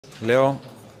Leo,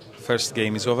 first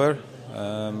game is over.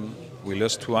 We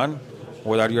lost 2-1.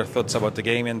 What are your thoughts about the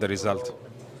game and the result?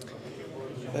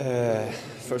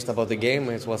 First about the game,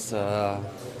 it was a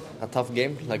tough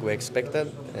game like we expected.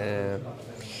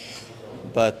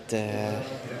 But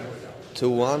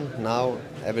 2-1, now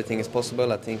everything is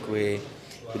possible. I think we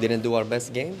didn't do our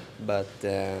best game, but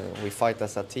we fight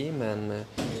as a team, and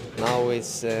now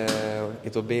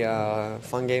it will be a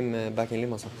fun game back in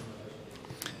Limassol.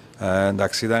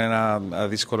 Εντάξει, ήταν ένα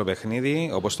δύσκολο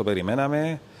παιχνίδι, όπως το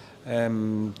περιμέναμε.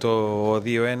 Το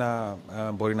 2-1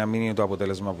 μπορεί να μην είναι το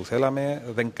αποτέλεσμα που θέλαμε.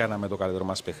 Δεν κάναμε το καλύτερο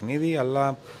μας παιχνίδι,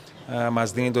 αλλά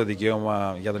μας δίνει το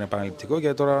δικαίωμα για τον επαναληπτικό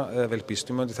και τώρα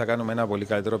ευελπιστούμε ότι θα κάνουμε ένα πολύ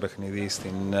καλύτερο παιχνίδι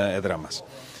στην έδρα μας.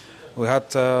 We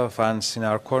had fans in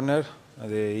our corner.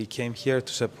 They came here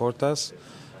to support us.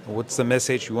 What's the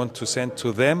message you want to send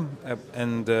to them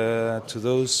and to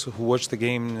those who watch the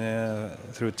game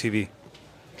through TV?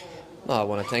 No, I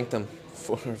want to thank them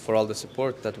for all the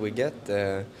support that we get.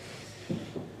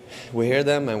 We hear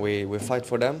them and we fight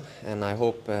for them, and I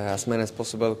hope as many as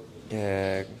possible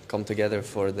come together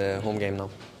for the home game now.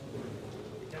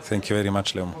 Thank you very much,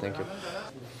 Leo. Thank you.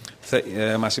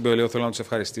 Μας είπε ο Λέο, θέλω να τους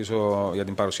ευχαριστήσω για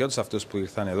την παρουσία τους, αυτούς που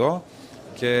ήρθαν εδώ,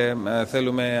 και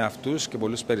θέλουμε αυτούς και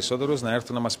πολλούς περισσότερους να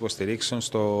έρθουν να μας υποστηρίξουν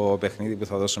στο παιχνίδι που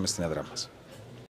θα δώσουμε στην έδρα μας.